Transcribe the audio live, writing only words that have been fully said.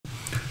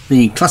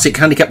The Classic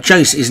Handicap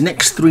Chase is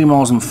next, 3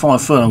 miles and 5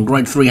 furlong,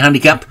 Grade 3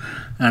 Handicap.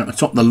 And at the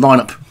top of the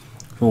lineup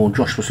for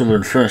Joshua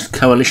Sutherland First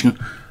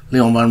Coalition,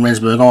 Leon Van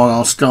Rensburg,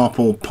 Argyle Star,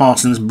 Paul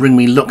Parsons, Bring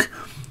Me Luck,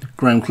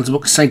 Graham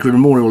Clutterbuck, Sacred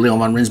Memorial, Leon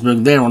Van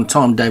Rensburg, There on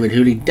Time, David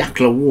Hooley,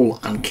 Dackler Wall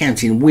and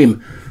Counting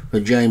Whim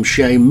for James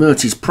Shea,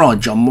 Murty's Pride,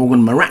 John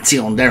Morgan,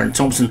 Maration, Darren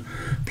Thompson,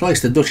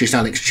 Place the Duchess,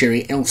 Alex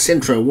Cherry, El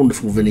Centro,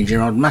 Wonderful Vinnie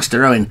Gerard,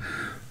 Master Owen,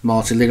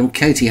 Martin Lidham,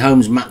 Katie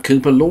Holmes, Matt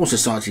Cooper, Law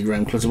Society,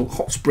 Graham Clutterbuck,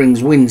 Hot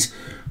Springs Wins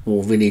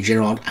for Vinnie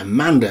Gerard,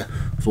 Amanda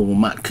for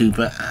Matt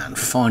Cooper, and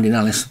Finding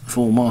Alice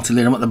for Martin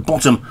Lidham at the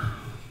bottom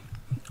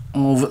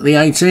of the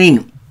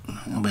 18.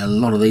 There'll be a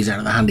lot of these out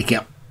of the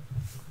handicap.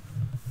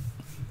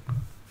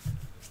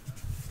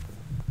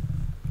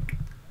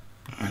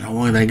 And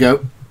away they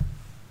go.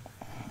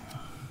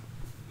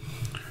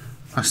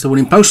 That's the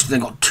winning post. They've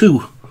got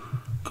 2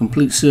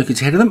 complete circuits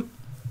ahead of them.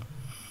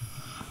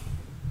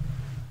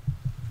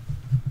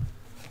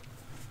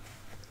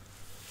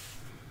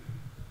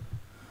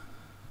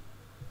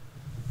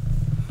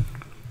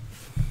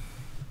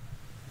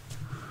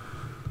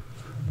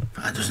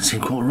 That doesn't seem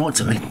quite right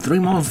to me. 3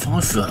 miles and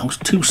 5 furlongs,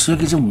 2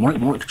 circuits in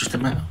Warwick. Warwick just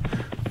about.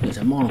 It's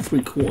a mile and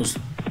 3/4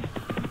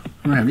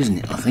 round, isn't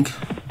it? I think.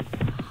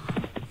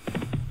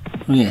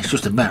 Oh, yeah, it's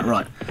just about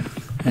right.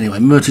 Anyway,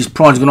 Murty's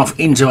Pride's gone off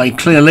into a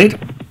clear lead.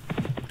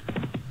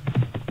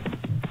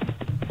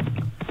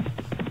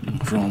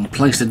 From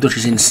Place the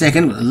Duchess in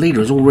second, but the leader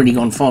has already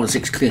gone 5 or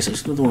 6 clear, so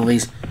it's another one of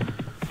these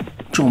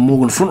John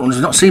Morgan front runners.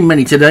 I've not seen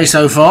many today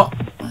so far.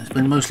 It's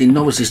been mostly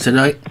novices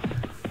today.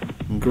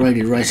 And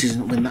graded races,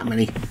 not been that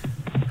many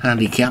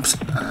handicaps.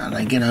 And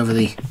they get over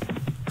the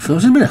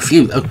first. There's been a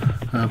few though,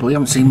 but we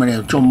haven't seen many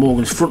of John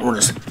Morgan's front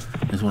runners,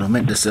 is what I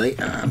meant to say.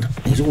 And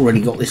he's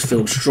already got this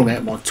field strung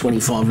out by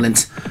 25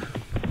 lengths.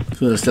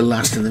 First to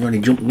last, and they've only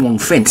jumped 1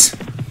 fence.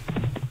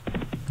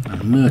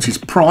 And Murty's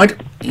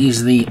Pride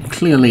is the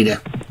clear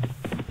leader.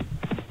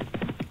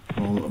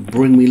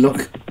 Bring Me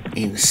Luck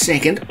in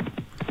second.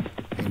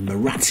 And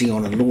Maration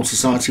and Law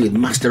Society with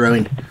Master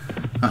Owen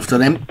after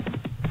them.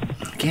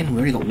 Again, we've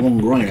only got 1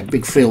 grey in a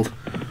big field.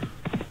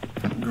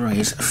 That grey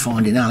is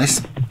Finding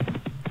Alice.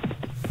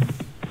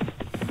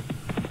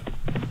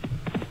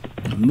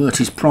 And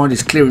Murty's Pride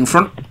is clear in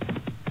front.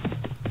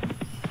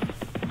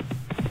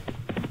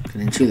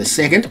 Getting to the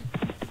second.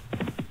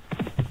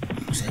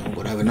 So all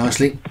got over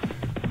nicely.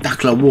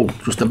 Dackler Wall,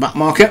 just a back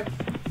marker.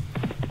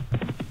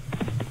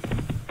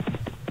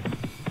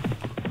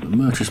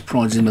 Murty's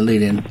Pride's in the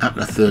lead in at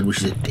the third, which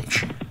is a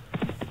ditch.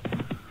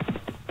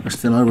 We're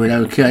still over it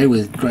okay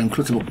with Graham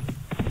Clutterbuck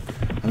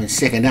in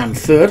second and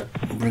third.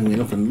 Bring Me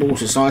Luck and Law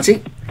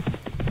Society.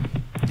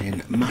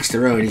 Then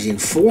Master Owen is in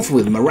fourth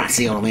with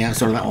Maration on the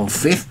outside of that on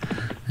fifth.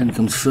 Then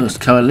comes First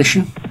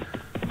Coalition.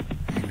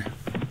 Then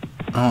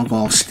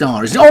Argyle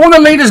Star is. Oh, the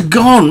leader's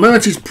gone!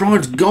 Murty's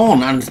Pride's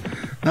gone, and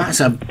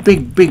that's a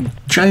big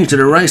change to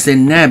the race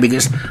then now,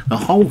 because the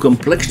whole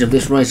complexion of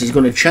this race is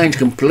going to change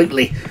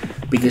completely,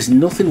 because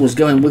nothing was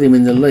going with him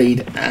in the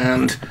lead,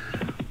 and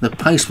the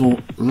pace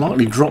will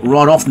likely drop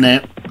right off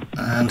now,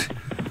 and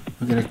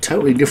we get a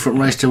totally different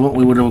race to what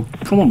we would have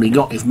probably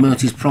got if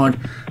Murty's Pride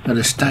had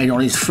have stayed on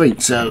his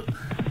feet. So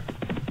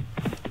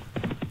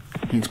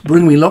it's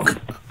Bring Me Luck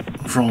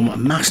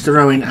from Master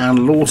Owen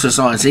and Law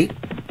Society.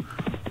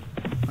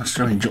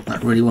 Master Owen jumped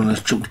that really well and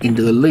has jumped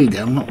into the lead.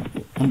 I'm not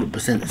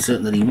 100%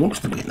 certain that he wants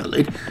to be in the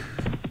lead.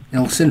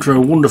 El Centro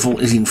Wonderful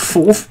is in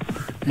fourth.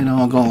 Then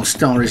Argyle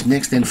Star is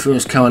next. Then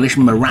First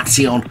Coalition.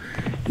 Maration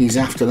is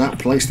after that.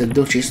 Place the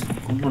Duchess.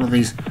 A lot of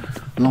these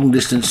long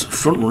distance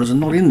front runners are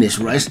not in this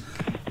race.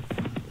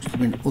 There's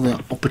been other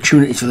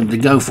opportunities for them to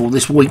go for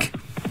this week.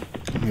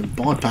 And they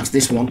bypassed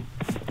this one.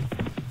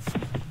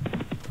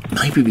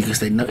 Maybe because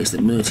they noticed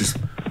that Murty's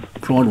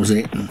Pride was in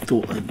it and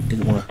thought they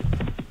didn't want to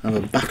have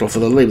a battle for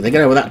the lead. But they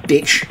get over that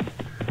ditch.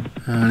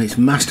 And it's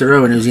Master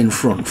Owen who's in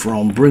front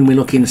from Bring Me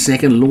Luck in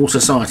second. Law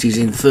Society's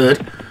in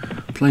third.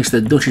 Place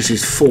the Duchess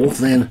is fourth.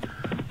 Then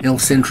El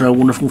Centro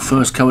Wonderful,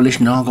 First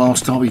Coalition, Argyle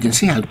Star. You can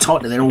see how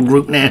tightly they're all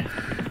grouped now.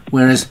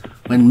 Whereas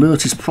when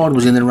Murty's Pride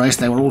was in the race,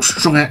 they were all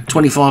strung out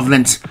 25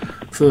 lengths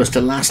first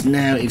to last.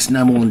 Now it's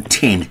no more than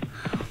 10.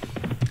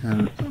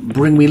 And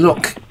Bring Me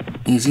Luck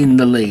is in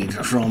the lead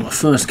from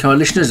First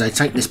Coalition as they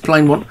take this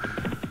plain one.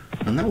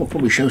 And that will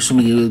probably show some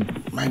of you who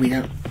maybe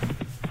don't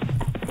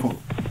quite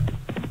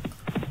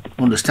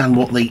understand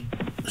what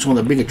some of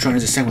the bigger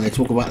trainers are saying when they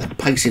talk about the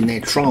pace in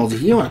their trials.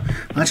 If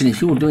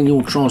you're doing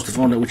your trials to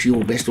find out which are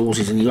your best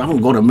horses and you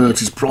haven't got a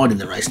Murty's Pride in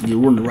the race and you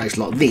run the race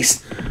like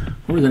this, you're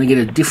probably going to get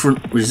a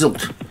different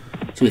result.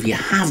 So if you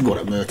have got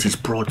a Murty's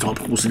Pride type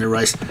horse in the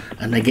race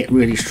and they get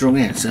really strung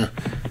out, so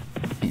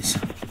it's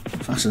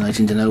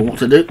fascinating to know what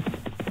to do.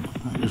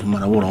 It doesn't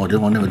matter what I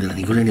do, I never do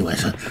any good anyway.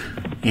 So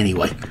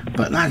anyway,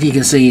 but that you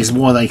can see is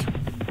why they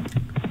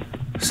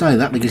say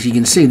that, because you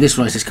can see this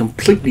race has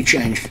completely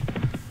changed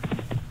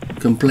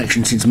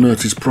complexion since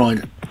Murty's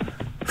Pride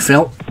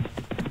fell.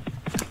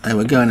 They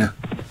were going a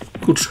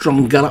good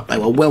strong gallop, they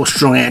were well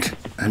strung out,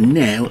 and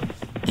now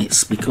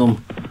it's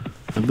become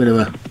a bit of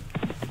a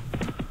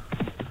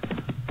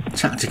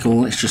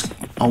tactical, let's just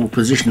hold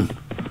position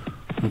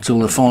until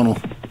the final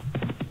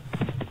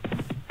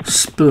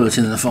spurt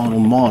in the final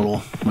mile,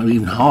 or maybe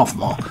even half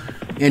mile.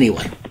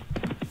 Anyway,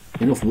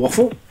 enough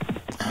waffle,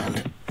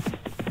 and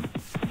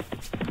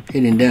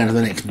heading down to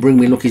the next. Bring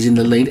Me Luck is in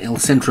the lead. El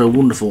Centro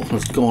Wonderful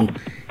has gone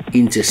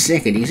into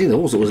second. You can see the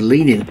horse that was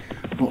leading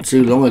not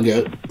too long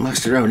ago,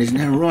 Master Owen, is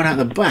now right out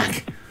the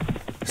back.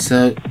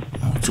 So,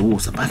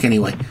 towards the back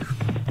anyway.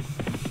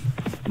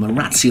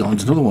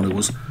 Marazion's another one who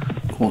was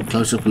quite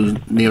close up, who's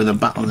nearer the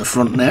back on the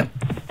front now.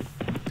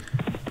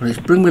 But it's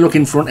Bring Me Luck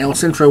in front, El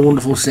Centro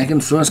Wonderful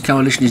second, First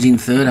Coalition is in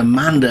third,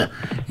 Amanda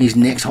is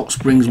next, Hot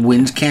Springs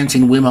wins,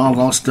 Counting Wim,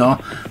 Argyle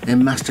Star,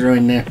 then Master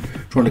Owen there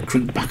trying to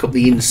creep back up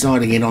the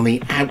inside again on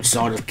the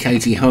outside of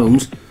Katie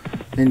Holmes.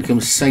 Then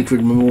comes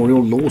Sacred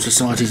Memorial, Law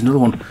Society is another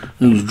one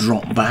who's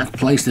dropped back,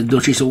 Place the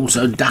Duchess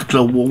also,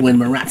 Dackler Wall, then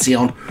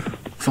Marazzion,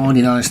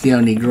 Finding Honest the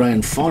only grey,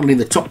 and finally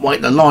the top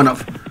weight, the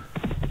lineup.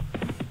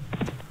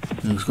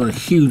 It's got a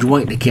huge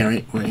weight to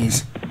carry, but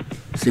it's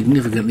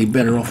significantly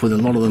better off with a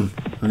lot of them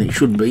than it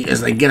should be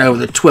as they get over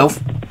the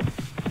 12th.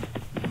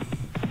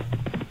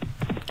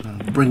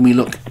 Bring Me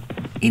Luck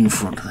in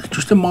front. There's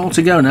just a mile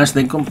to go now, so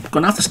they're going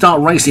to have to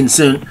start racing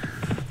soon.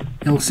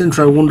 El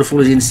Centro Wonderful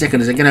is in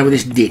second as they get over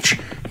this ditch.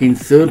 In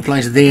third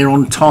place, There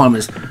On Time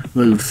has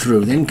moved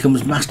through. Then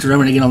comes Master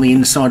Owen again on the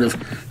inside of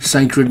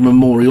Sacred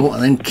Memorial,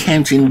 and then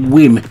Counting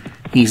Wim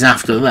he's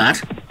after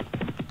that.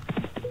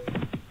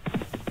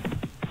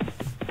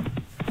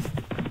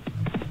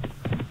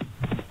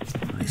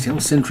 It's El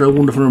Centro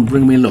Wonderful and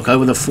Bring Me Luck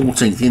over the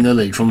 14th in the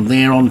lead from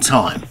There On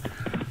Time.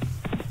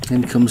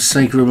 Then comes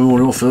Sacred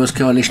Memorial, First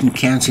Coalition,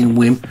 Counting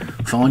Wim.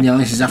 Fine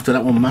Alice is after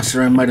that one.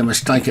 Master Owen made a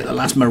mistake at the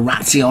last.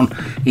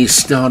 Marazzion is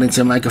starting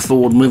to make a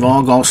forward move.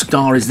 Argyle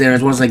Star is there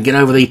as well as they get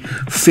over the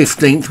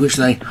 15th, which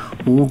they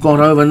all got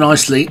over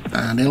nicely.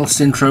 And El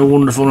Centro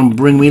Wonderful and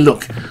Bring Me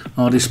Luck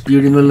are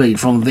disputing the lead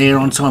from There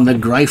On Time. The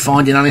grey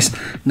Finding Alice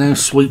now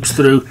sweeps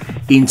through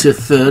into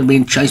third,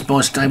 being chased by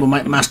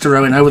stablemate Master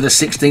Owen. Over the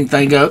 16th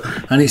they go,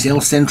 and it's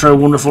El Centro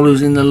Wonderful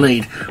who's in the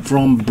lead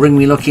from Bring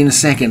Me Luck in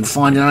second.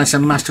 Finding Alice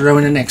and Master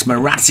Owen are next.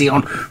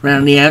 Marazzion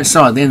round the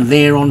outside, then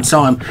There On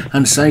Time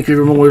and Sacred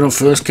Memorial,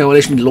 First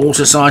Coalition, Law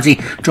Society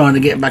trying to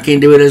get back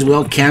into it as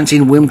well.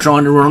 Counting Wim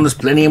trying to run on. There's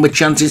plenty of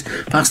chances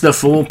past the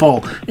 4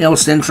 pole. El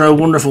Centro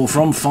Wonderful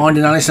from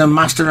Finding Alice and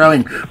Master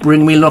Owen.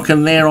 Bring Me Luck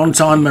and There On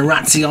Time.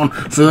 Marazzion,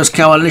 First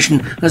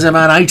Coalition. There's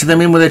about 8 of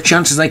them in with a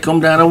chance as they come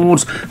down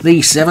towards the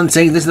 17th.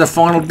 This is the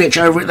final ditch.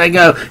 Over it they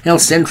go. El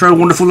Centro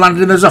Wonderful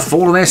landed. There's a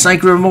fall there.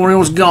 Sacred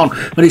Memorial's gone,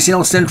 but it's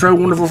El Centro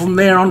Wonderful from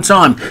There On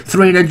Time.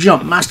 3 to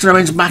jump. Master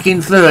Owen's back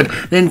in third.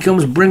 Then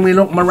comes Bring Me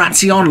Luck.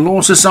 Marazzion,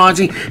 Law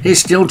Society is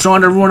still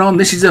trying to run on.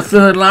 This is the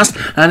third last,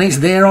 and it's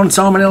There On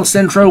Time and El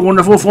Centro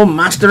Wonderful for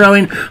Master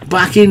Owen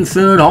back in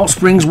third. Hot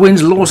Springs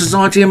wins. Law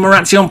Society and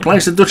Marazzion.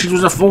 Place the Duchess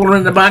was a faller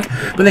in the back,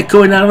 but they're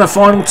coming out of the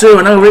final 2,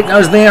 and over it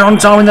goes There On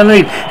Time in the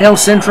lead. El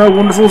Centro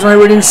Wonderful's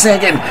over it in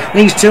second.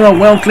 These two are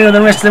well clear of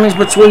the rest of them. It's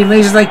between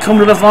these as they come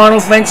to the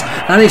final fence,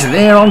 and it's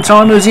There On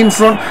Time who's in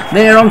front.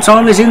 There On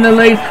Time is in the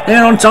lead.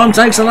 There On Time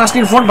takes the last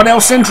in front, but El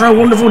Centro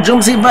Wonderful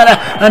jumps it better,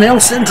 and El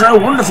Centro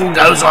Wonderful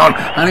goes on,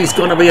 and it's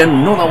going to be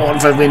another one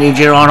for Vinnie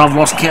Gerard. I've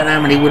lost count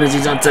how many winners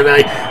he's had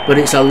today, but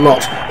it's a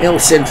lot. El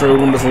Centro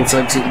Wonderful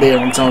takes it. There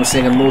On Time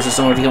second. Law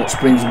Society, Hot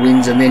Springs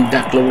wins, and then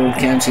Dackler Wall,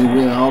 Counting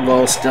Wim,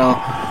 Argyle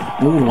Star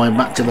all the way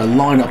back to the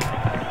lineup,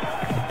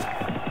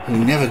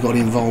 who never got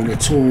involved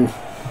at all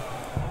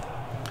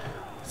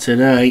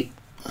today.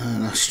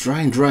 And a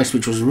strange race,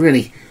 which was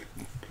really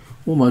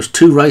almost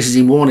 2 races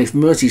in one. If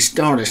Mercy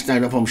Star had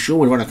stayed up, I'm sure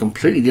we'd have had a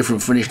completely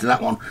different finish to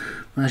that one.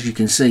 As you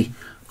can see,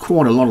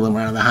 quite a lot of them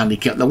were out of the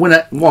handicap. The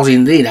winner was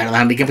indeed out of the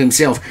handicap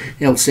himself.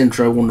 El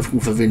Centro Wonderful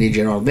for Vinnie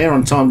Gerard. There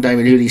On Time,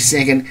 David Hooley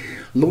second.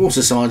 Law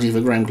Society for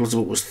Graham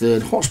Clutterbuck was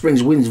third. Hot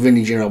Springs wins.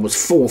 Vinnie Gerard was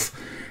fourth,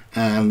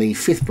 and the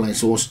 5th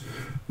place horse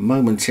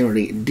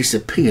momentarily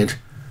disappeared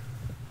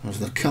as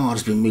the card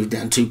has been moved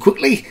down too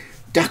quickly.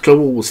 Dackler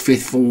Wall was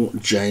 5th for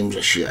James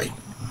O'Shea.